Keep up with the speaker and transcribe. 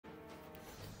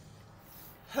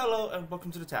Hello and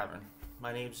welcome to the tavern.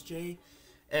 My name's Jay,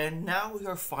 and now we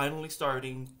are finally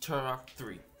starting Turok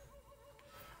 3.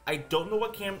 I don't know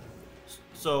what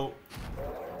so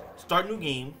start new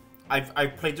game.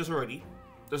 I've played this already.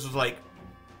 This was like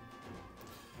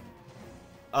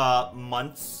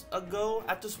months ago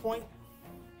at this point.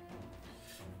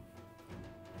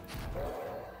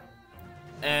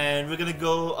 And we're gonna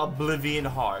go Oblivion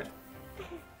hard.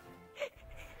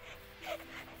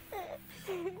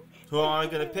 Who am I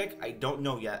gonna pick? I don't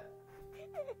know yet.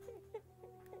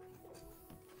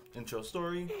 Intro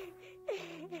story.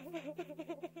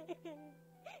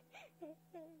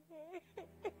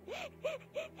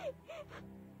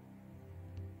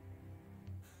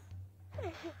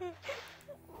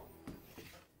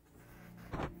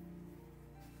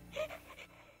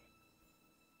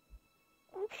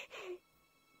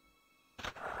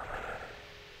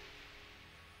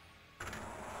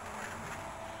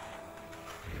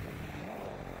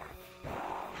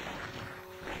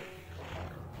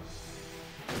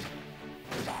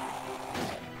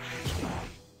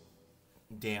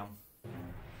 Damn.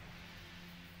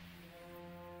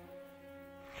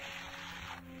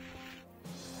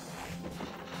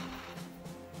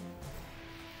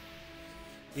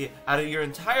 Yeah, out of your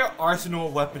entire arsenal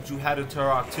of weapons you had in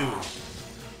Turok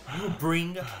 2, you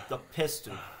bring the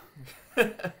pistol.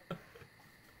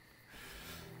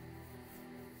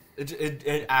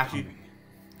 it actually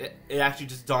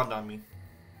just dawned on me.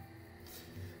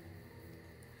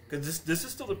 Because this is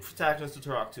still the protagonist of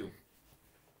Turok 2.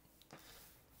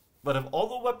 But of all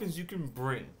the weapons you can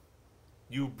bring,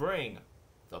 you bring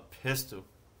the pistol.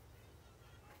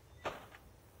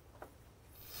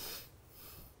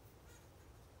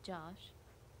 Josh,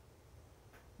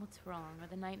 what's wrong? Are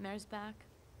the nightmares back?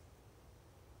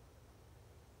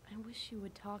 I wish you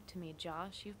would talk to me,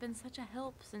 Josh. You've been such a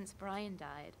help since Brian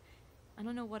died. I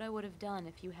don't know what I would have done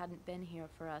if you hadn't been here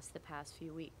for us the past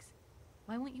few weeks.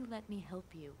 Why won't you let me help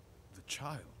you? The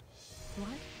child.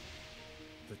 What?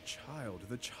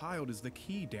 The child is the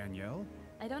key, Danielle.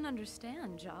 I don't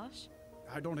understand, Josh.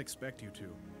 I don't expect you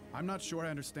to. I'm not sure I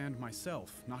understand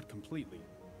myself, not completely.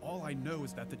 All I know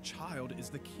is that the child is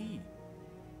the key.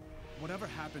 Whatever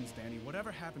happens, Danny, whatever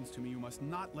happens to me, you must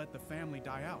not let the family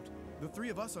die out. The three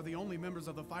of us are the only members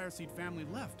of the Fireseed family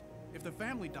left. If the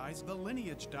family dies, the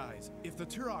lineage dies. If the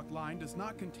Turok line does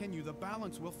not continue, the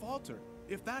balance will falter.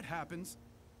 If that happens...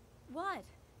 What?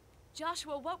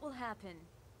 Joshua, what will happen?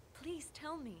 Please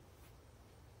tell me.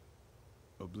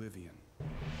 Oblivion.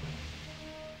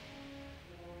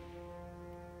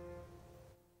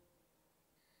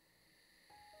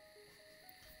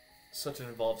 Such an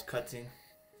involved cutscene.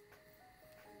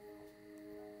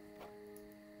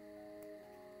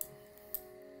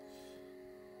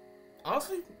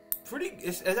 Honestly,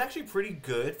 it's actually pretty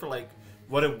good for like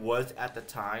what it was at the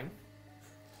time.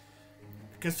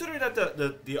 Considering that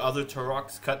the other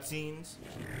Turok's cutscenes,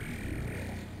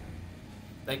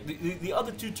 like the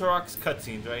other two Turok's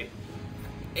cutscenes, right?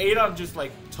 Adon just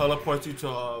like teleports you to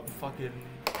a fucking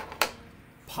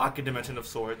pocket dimension of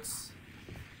sorts.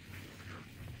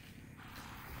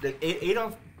 Like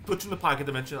Adon puts you in the pocket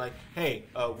dimension, like, hey,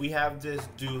 we have this,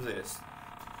 do this.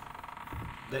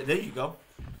 There you go.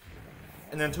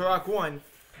 And then Turok 1,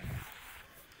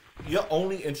 your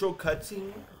only intro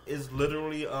cutscene is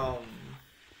literally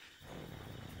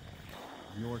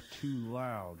You're too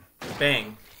loud.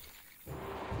 bang.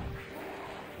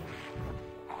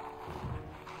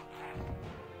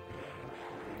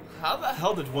 How the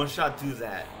hell did One Shot do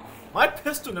that? My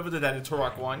pistol never did that in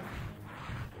Turok 1.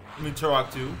 I mean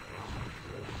Turok 2.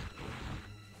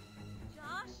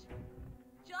 Josh?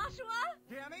 Joshua?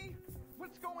 Danny,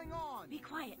 what's going on? Be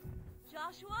quiet.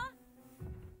 Joshua?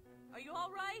 Are you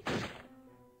all right?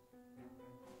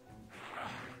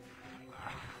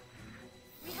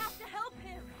 We have to help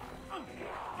him.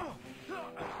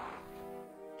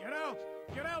 Get out!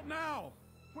 Get out now!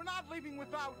 We're not leaving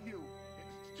without you.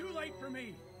 It's too late for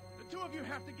me. The two of you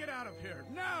have to get out of here,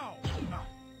 now!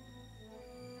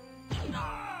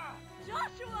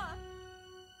 Joshua!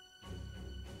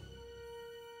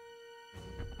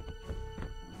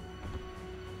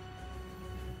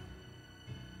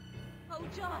 Oh,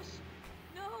 Josh!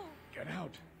 No! Get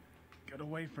out! Get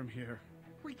away from here.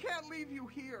 We can't leave you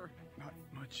here.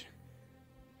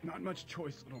 Not much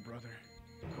choice, little brother.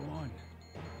 Go on.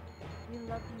 We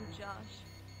love you, Josh.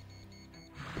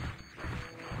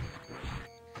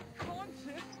 Come on,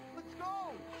 sis. Let's go.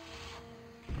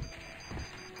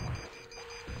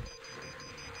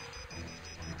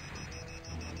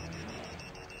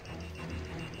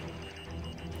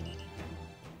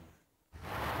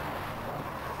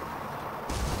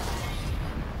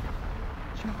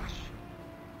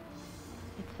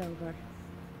 over.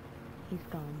 He's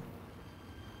gone.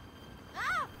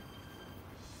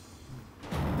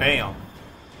 Bam.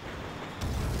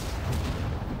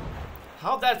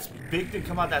 How that's big to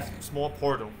come out that small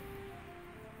portal?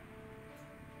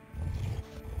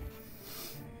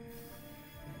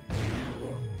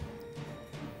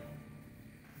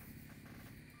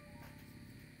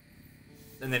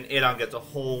 And then Adon gets a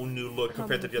whole new look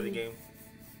compared to the other game.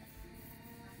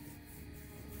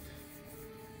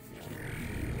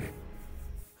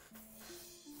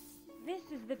 This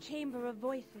is the Chamber of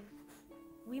Voices.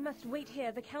 We must wait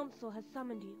here. The council has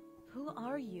summoned you. Who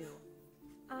are you?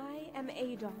 I am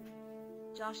Adon.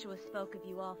 Joshua spoke of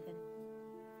you often.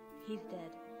 He's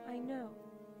dead. I know.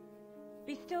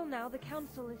 Be still now. The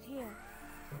council is here.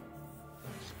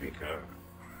 Speaker,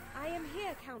 I am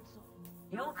here, council.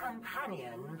 Your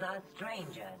companions are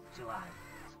strangers to us.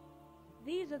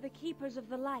 These are the keepers of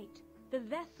the light, the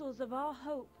vessels of our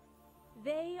hope.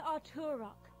 They are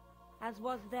Turok, as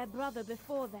was their brother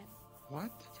before them.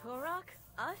 What? Turok?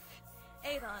 Us?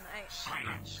 Adon,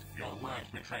 silence! Your words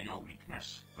betray your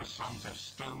weakness. The sons of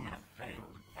stone have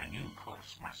failed. A new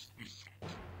course must be set.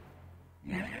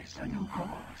 Yes, a new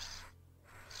course.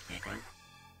 Speaker,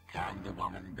 can the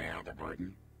woman bear the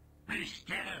burden? Be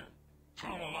still! Too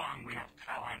long we have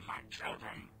cowered like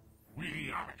children.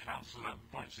 We are the Council of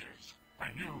Voices.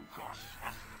 A new course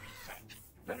must be set.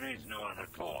 There is no other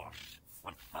course.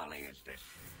 What folly is this?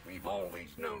 We've always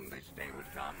known this day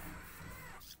would come.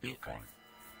 Speaker,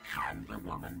 can the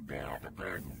woman bear the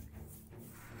burden?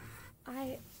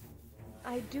 I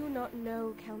do not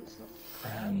know, council.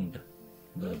 And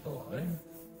the boy?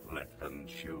 Let them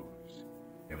choose.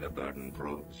 If the burden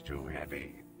proves too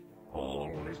heavy,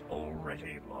 all is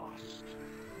already lost.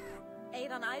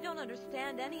 Adon, I don't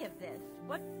understand any of this.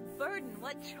 What burden?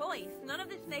 What choice? None of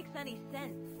this makes any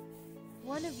sense.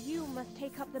 One of you must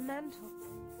take up the mantle.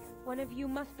 One of you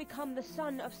must become the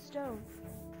son of stone.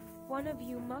 One of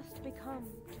you must become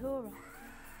Turok.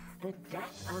 The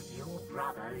death of your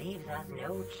brother leaves us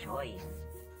no choice.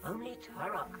 Only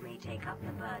Turok may take up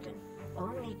the burden.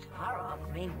 Only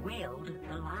Turok may wield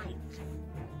the light.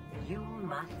 You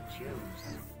must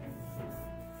choose.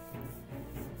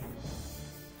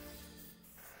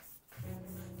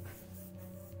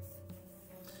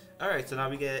 Alright, so now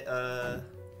we get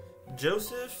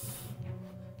Joseph,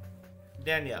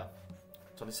 Danielle,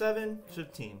 27,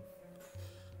 15.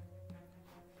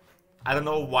 I don't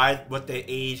know what their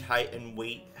age, height, and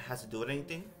weight has to do with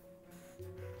anything.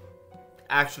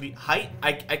 Actually, height,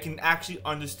 I can actually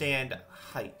understand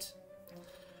height.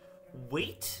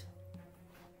 Weight?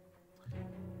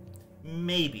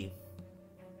 Maybe.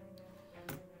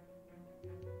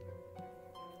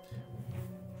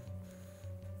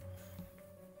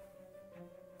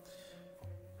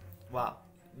 Wow.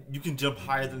 You can jump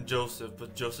higher than Joseph,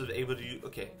 but Joseph is able to use...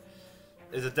 Okay.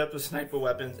 Is adept with sniper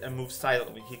weapons and moves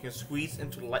silently. He can squeeze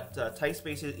into tight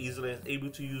spaces easily and is able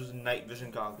to use night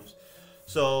vision goggles.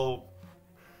 So,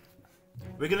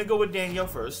 we're going to go with Danielle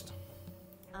first.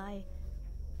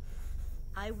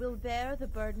 I will bear the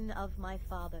burden of my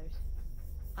fathers.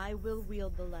 I will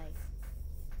wield the light.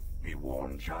 Be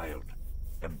warned, child.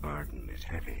 The burden is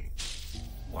heavy.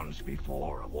 Once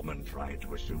before, a woman tried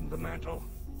to assume the mantle,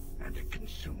 and it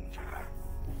consumed her.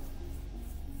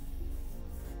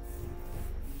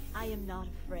 I am not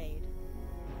afraid.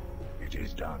 It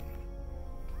is done.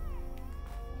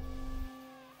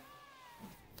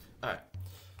 Alright.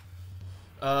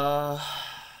 Let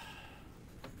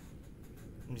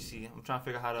me see. I'm trying to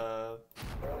figure out how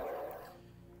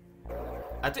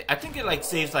to... I think it like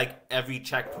saves like every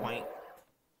checkpoint.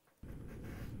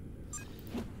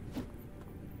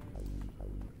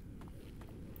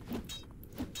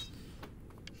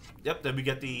 Yep, then we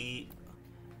get the...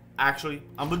 Actually,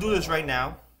 I'm gonna do this right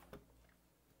now.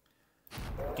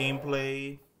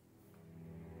 Gameplay.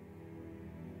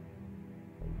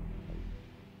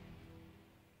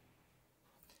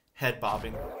 Head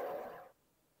bobbing.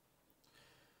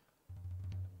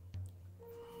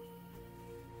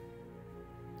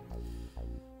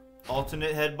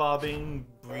 Alternate head bobbing,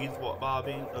 breathe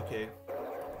bobbing. Okay.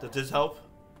 Does this help?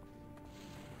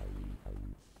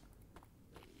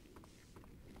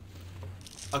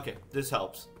 Okay, this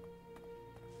helps.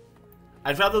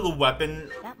 I'd rather the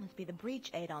weapon... That must be the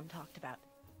breach Adon talked about.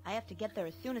 I have to get there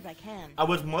as soon as I can. I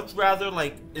would much rather,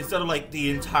 like, instead of, like,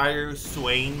 the entire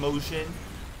swaying motion,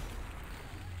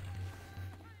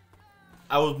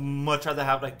 I would much rather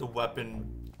have, like, the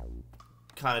weapon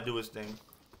kind of do its thing.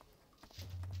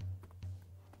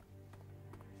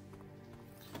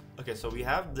 Okay, so we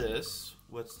have this.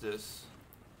 What's this?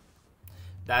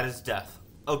 That is death.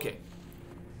 Okay.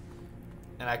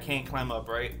 And I can't climb up,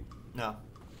 right? No.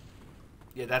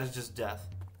 Yeah, that is just death.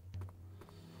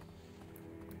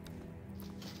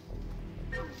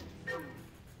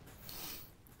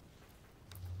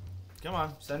 Come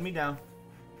on, send me down.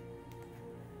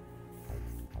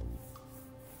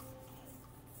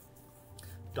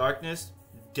 Darkness,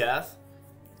 death.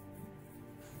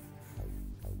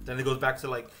 Then it goes back to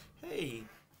like, hey,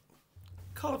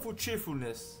 colorful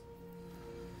cheerfulness.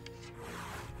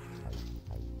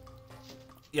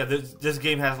 Yeah, this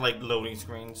game has like loading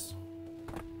screens.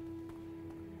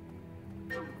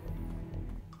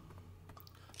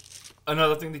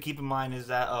 Another thing to keep in mind is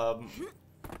that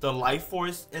the life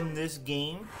force in this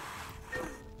game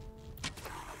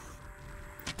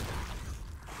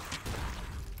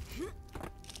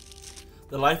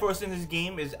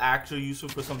is actually useful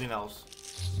for something else.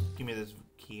 Give me this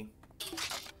key.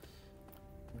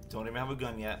 Don't even have a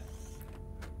gun yet.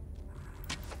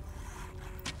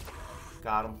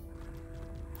 Got him.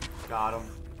 Got him.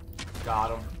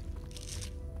 Got him.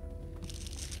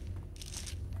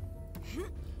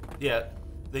 Yeah,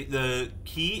 the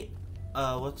key,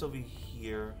 what's over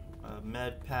here?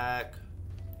 Med pack.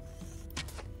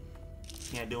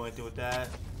 Can't do anything with that.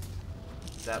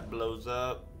 That blows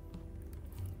up.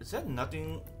 Is that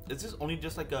nothing? Is this only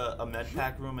just like a med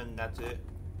pack room and that's it?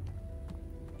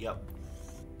 Yep.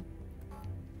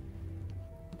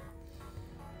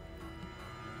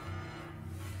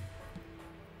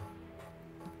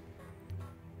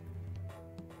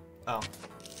 Oh.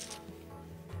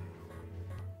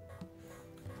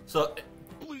 So,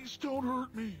 Please don't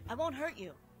hurt me. I won't hurt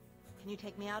you. Can you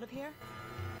take me out of here?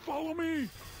 Follow me.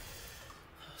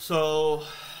 So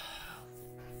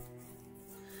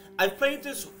I played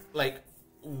this like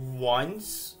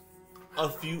once, a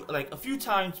few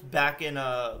times back in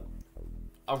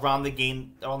around the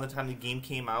time the game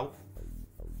came out,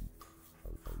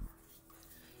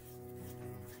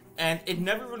 and it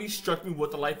never really struck me what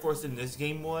the life force in this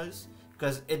game was,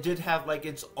 because it did have like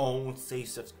its own save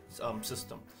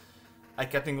system.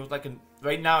 Like I think it was like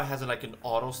right now it has like an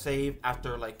auto save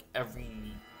after like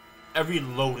every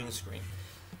loading screen.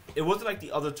 It wasn't like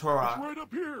the other Turok Right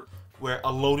up here. where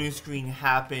a loading screen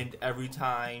happened every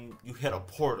time you hit a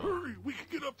portal. Hurry, we can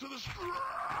get up to the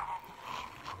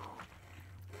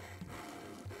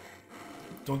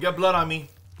Don't get blood on me.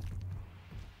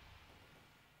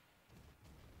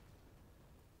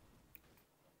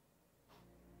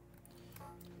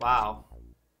 Wow.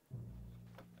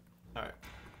 Alright.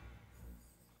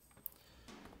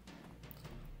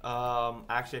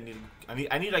 Actually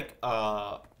I need like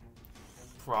a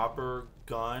proper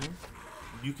gun.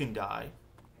 You can die.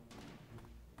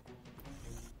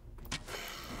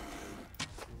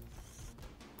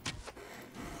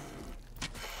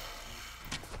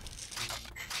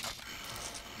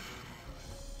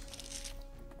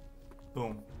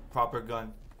 Boom. Proper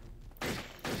gun.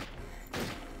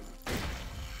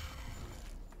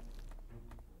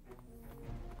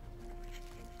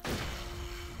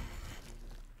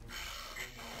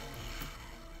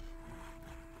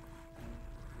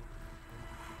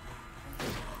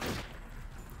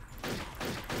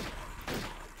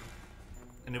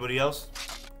 Anybody else?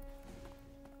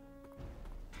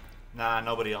 Nah,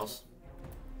 nobody else.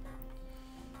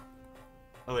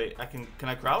 Oh wait, can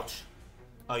I crouch?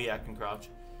 Oh yeah, I can crouch.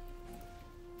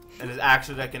 And it's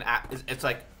actually like it's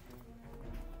like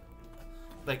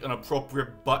an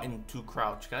appropriate button to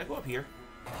crouch. Can I go up here?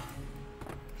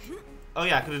 Oh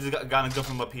yeah, I could have just gotten a gun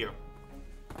from up here.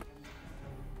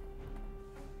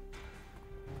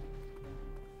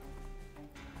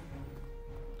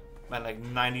 At like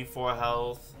 94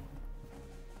 health.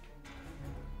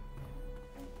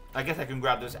 I guess I can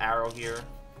grab this arrow here.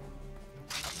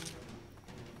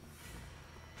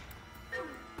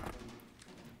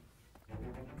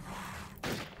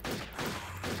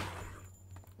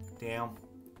 Damn.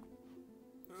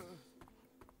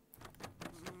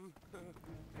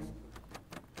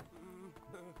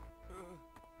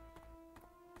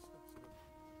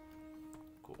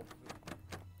 Cool.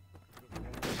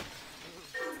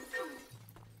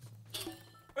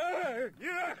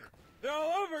 Yeah! They're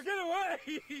all over! Get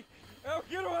away! Oh,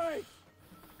 get away!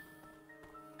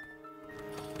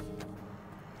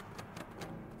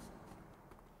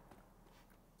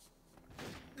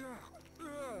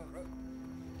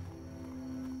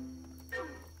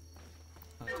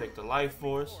 I'll take the life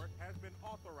force. Has been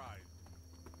authorized.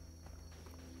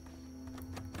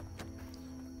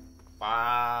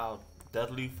 Wow.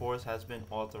 Deadly force has been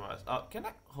authorized. Can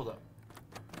I hold up?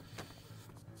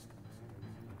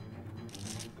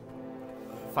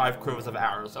 5 quivers of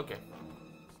arrows. Okay.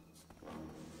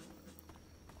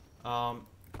 Can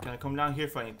I come down here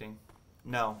for anything?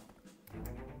 No.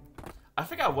 I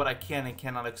forgot what I can and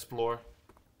cannot explore.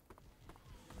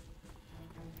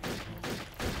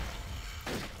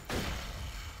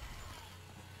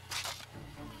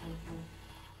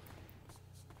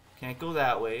 Can't go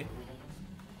that way.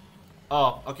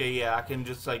 Oh, okay, yeah, I can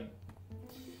just like...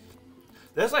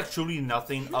 There's like truly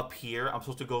nothing up here. I'm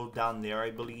supposed to go down there,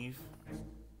 I believe.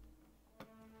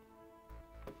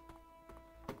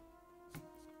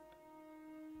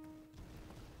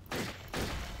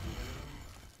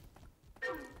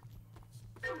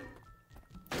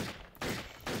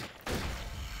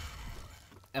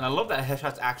 And I love that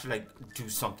headshots actually like do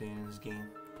something in this game.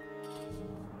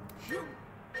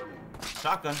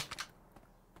 Shotgun.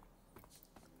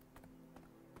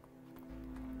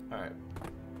 Alright.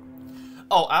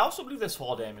 Oh, I also believe there's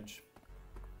fall damage.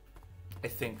 I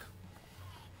think.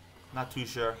 Not too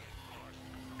sure.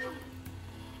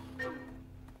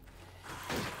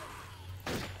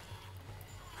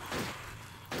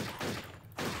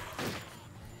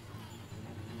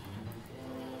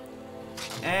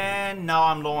 And now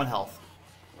I'm low on health.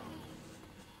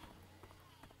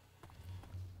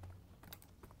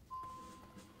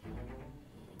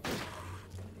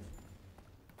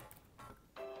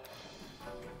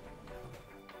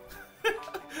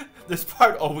 This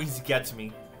part always gets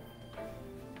me.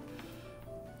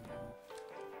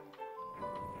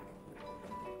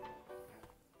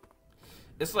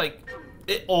 It's like,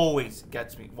 it always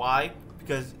gets me. Why?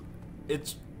 Because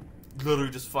it's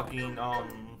literally just fucking,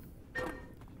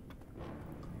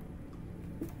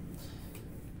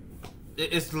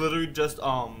 it's literally just,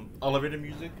 elevator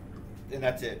music, and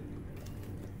that's it.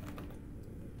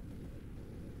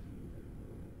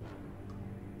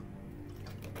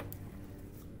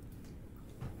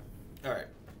 Alright.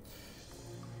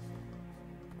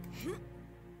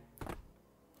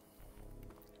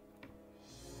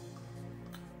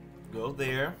 Go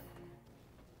there.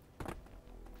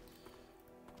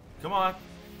 Come on.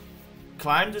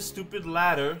 Climb the stupid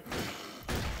ladder.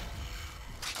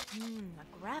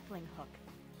 A grappling hook.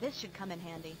 This should come in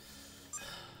handy.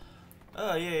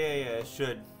 Oh, yeah, it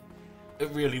should. It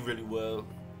really, really will.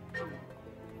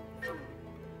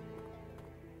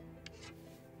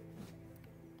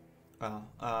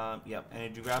 Yep,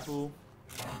 energy grapple.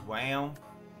 Wow.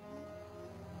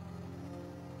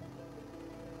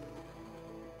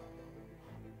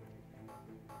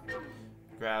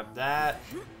 Grab that.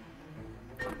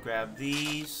 Grab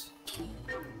these.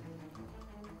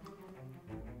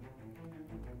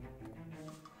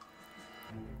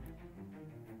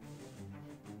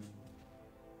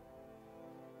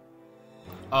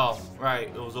 Oh, right.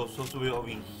 It was supposed to be over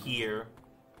here.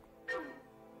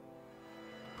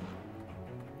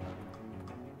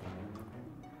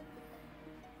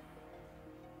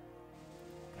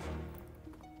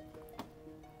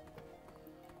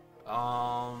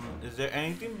 Is there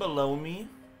anything below me?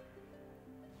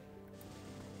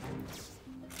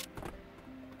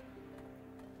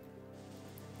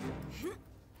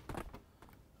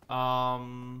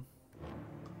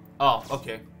 Oh,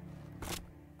 okay.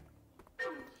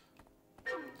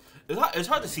 It's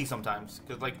hard to see sometimes,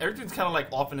 because like everything's kind of like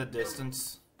off in the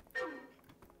distance.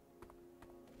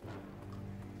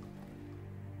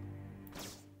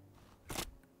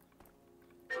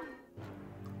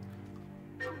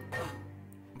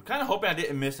 I'm kind of hoping I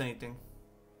didn't miss anything.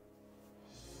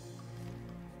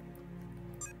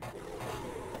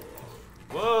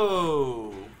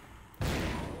 Whoa!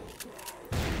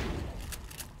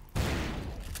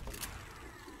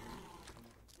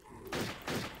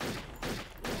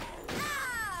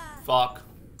 Fuck.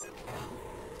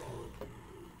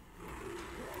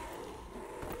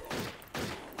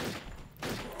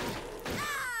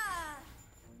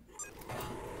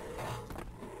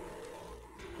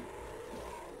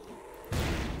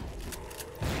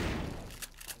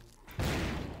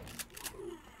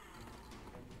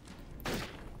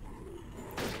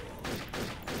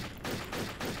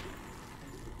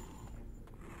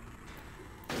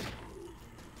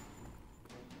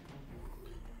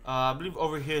 I believe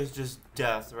over here is just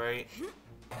death, right?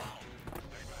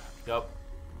 Yup.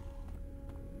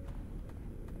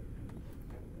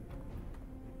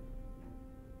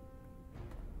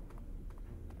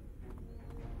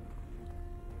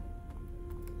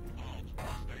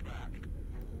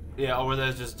 Yeah, over there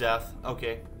is just death.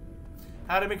 Okay.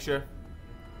 How to make sure.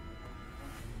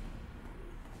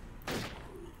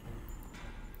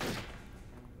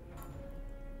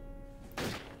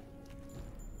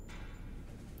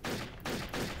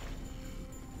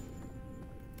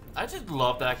 I just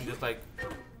love that I can just like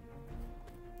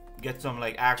get some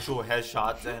like actual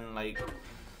headshots and like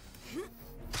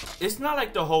It's not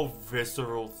like the whole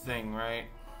visceral thing, right?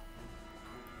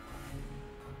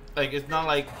 Like, it's not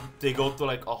like they go through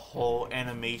like a whole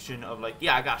animation of like,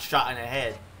 yeah, I got shot in the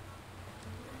head.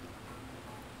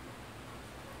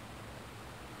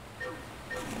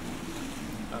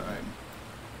 Alright.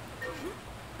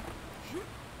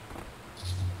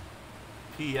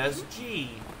 PSG.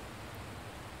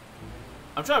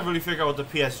 I'm trying to really figure out what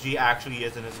the PSG actually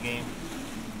is in this game.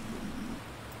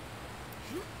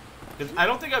 Because I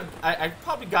don't think I've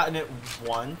probably gotten it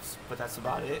once, but that's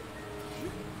about it.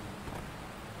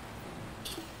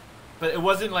 But it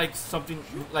wasn't like something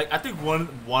like, I think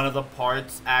one of the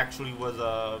parts actually was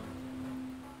a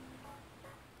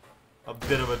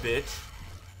bit of a bitch.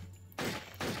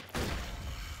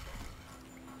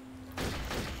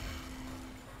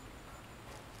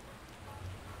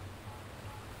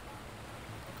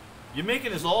 You're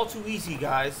making this all too easy,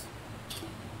 guys.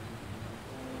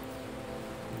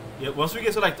 Yeah, once we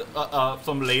get to like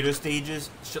some later stages,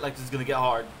 shit like this is gonna get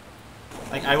hard.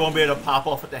 Like, I won't be able to pop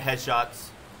off with the headshots.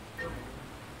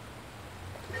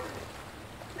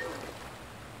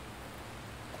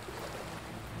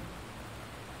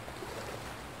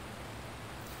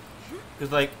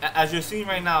 Because, like, as you're seeing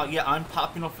right now, yeah, I'm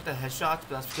popping off with the headshots, but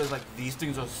that's because, like, these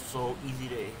things are so easy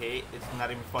to hit, it's not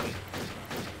even funny.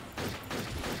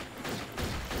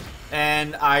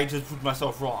 And I just proved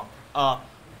myself wrong.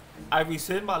 I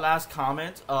rescinded my last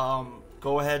comment.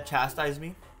 Go ahead, chastise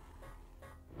me.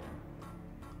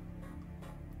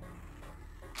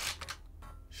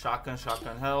 Shotgun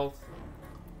health.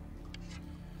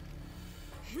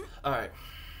 Alright.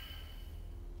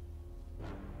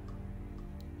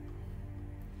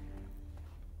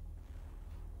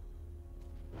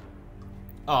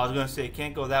 Oh, I was gonna say,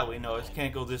 can't go that way. No, it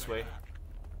can't go this way.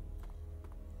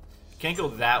 Can't go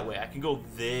that way. I can go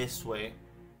this way.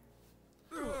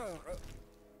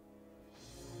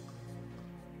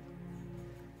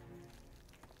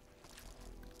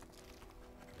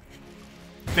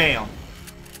 Bam.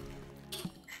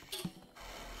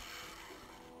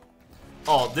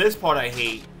 Oh, this part I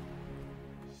hate.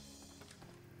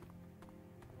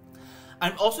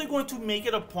 I'm also going to make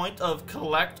it a point of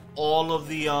collect all of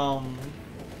the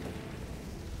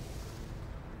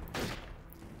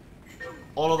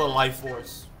life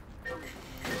force.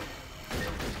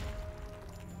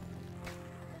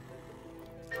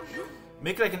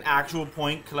 Make like an actual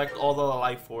point, collect all the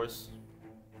life force.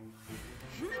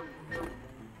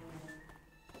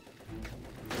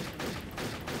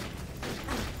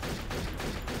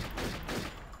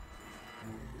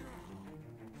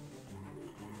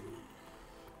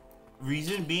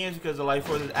 Reason being is because the life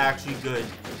force is actually good.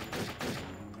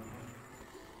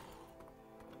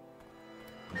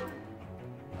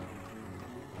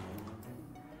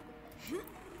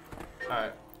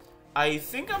 Alright. I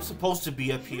think I'm supposed to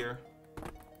be up here.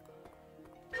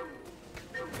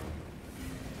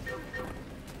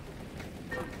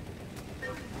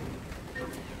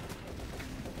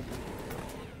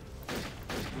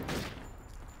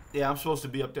 Yeah, I'm supposed to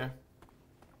be up there.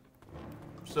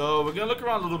 So we're gonna look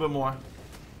around a little bit more.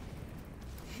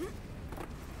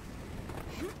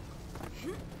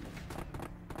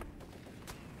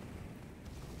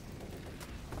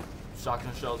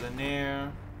 Shotgun shells in there.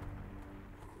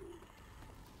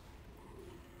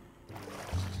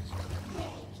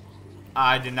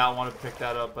 I did not want to pick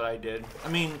that up, but I did. I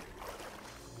mean,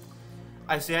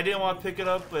 I say I didn't want to pick it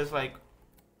up, but it's like,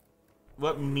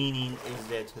 what meaning is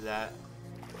there to that?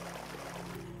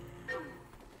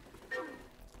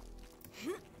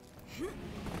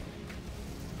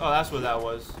 Oh, that's what that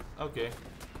was. Okay.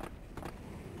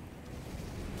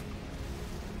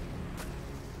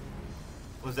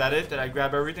 Was that it? Did I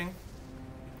grab everything?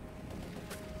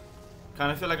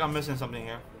 Kind of feel like I'm missing something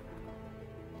here.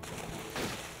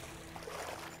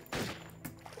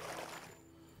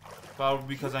 Probably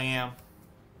because I am.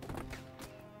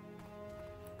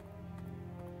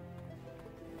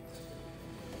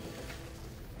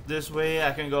 This way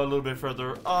I can go a little bit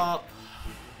further up.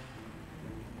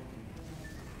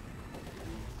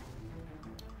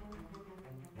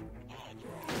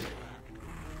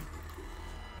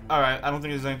 Alright, I don't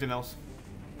think there's anything else.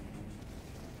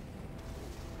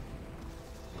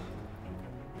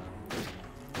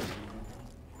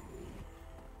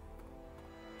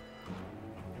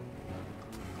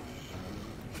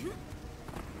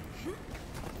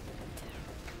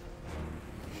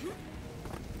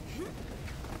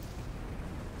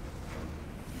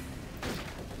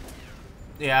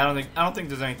 Yeah, I don't think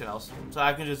there's anything else. So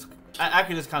I can just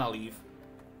kind of leave.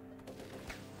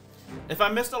 If I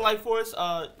missed a life force,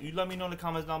 you let me know in the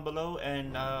comments down below,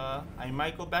 and I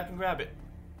might go back and grab it.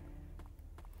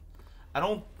 I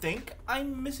don't think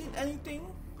I'm missing anything.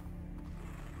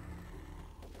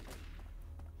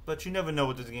 But you never know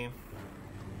with this game.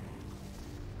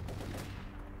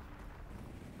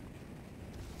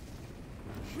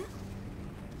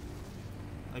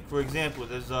 Like for example,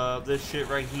 there's this shit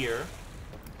right here,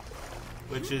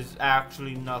 which is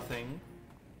actually nothing.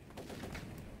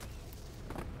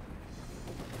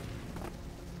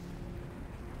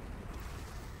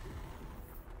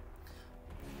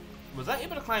 Was I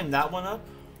able to climb that one up?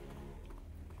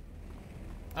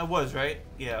 I was, right?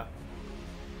 Yeah.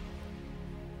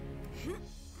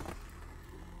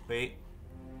 Wait.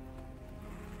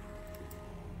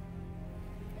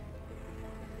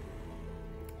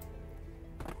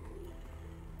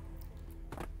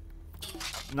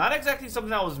 Not exactly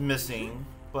something I was missing,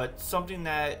 but something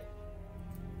that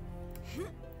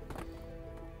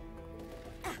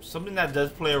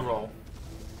does play a role.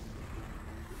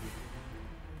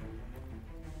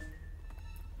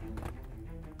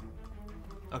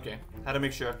 Okay, had to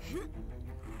make sure.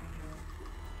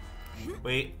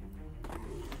 Wait.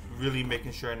 Really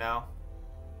making sure now.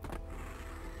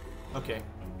 Okay.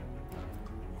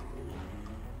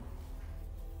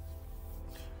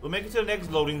 We'll make it to the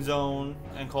next loading zone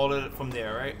and call it from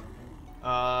there, right?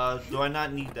 Do I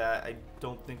not need that? I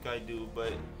don't think I do,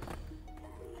 but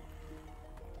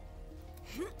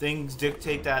things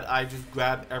dictate that I just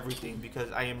grab everything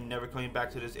because I am never coming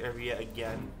back to this area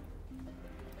again.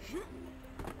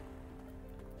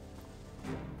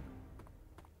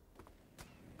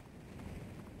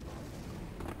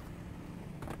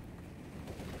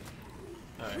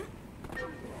 Alright.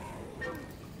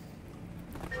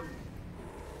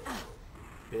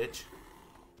 Bitch.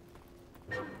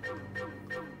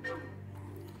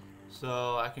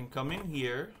 So I can come in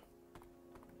here.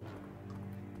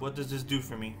 What does this do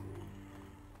for me?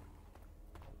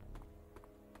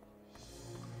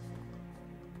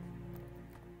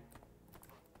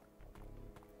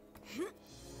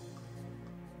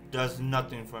 Does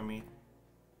nothing for me.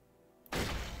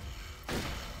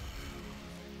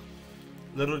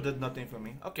 Literally did nothing for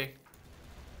me. Okay.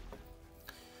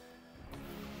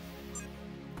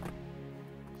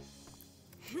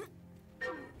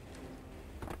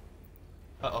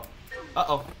 Uh-oh.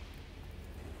 Uh-oh.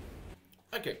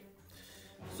 Okay.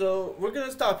 So, we're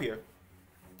gonna stop here.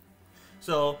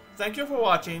 So, thank you for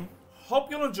watching. Hope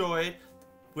you'll enjoy.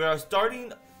 We are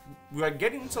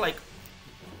getting to, like,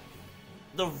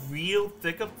 the real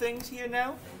thick of things here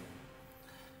now.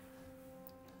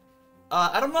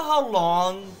 I don't know how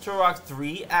long Turok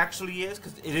 3 actually is,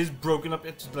 because it is broken up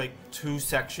into, like, 2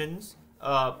 sections.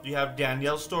 You have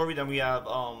Danielle's story, then we have,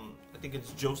 I think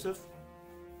it's Joseph.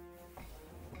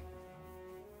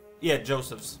 Yeah,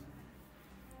 Joseph's.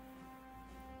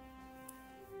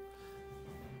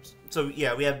 So,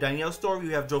 yeah, we have Danielle's story,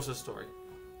 we have Joseph's story.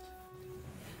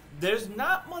 There's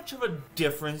not much of a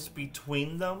difference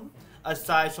between them,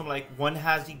 aside from, like, one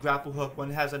has the grapple hook, one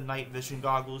has a night vision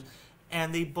goggles,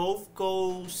 and they both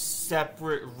go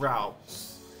separate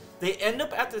routes. They end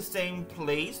up at the same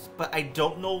place, but I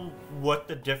don't know what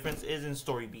the difference is in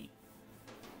story beat.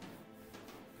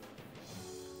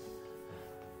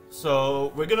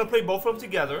 So, we're gonna play both of them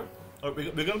together. Or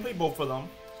we're gonna play both of them.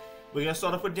 We're gonna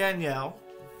start off with Danielle.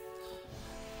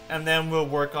 And then we'll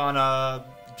work on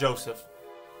Joseph.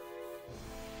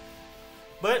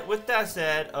 But with that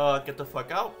said, get the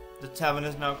fuck out. The tavern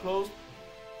is now closed.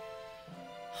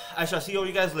 I shall see all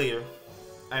you guys later.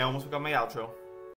 I almost forgot my outro.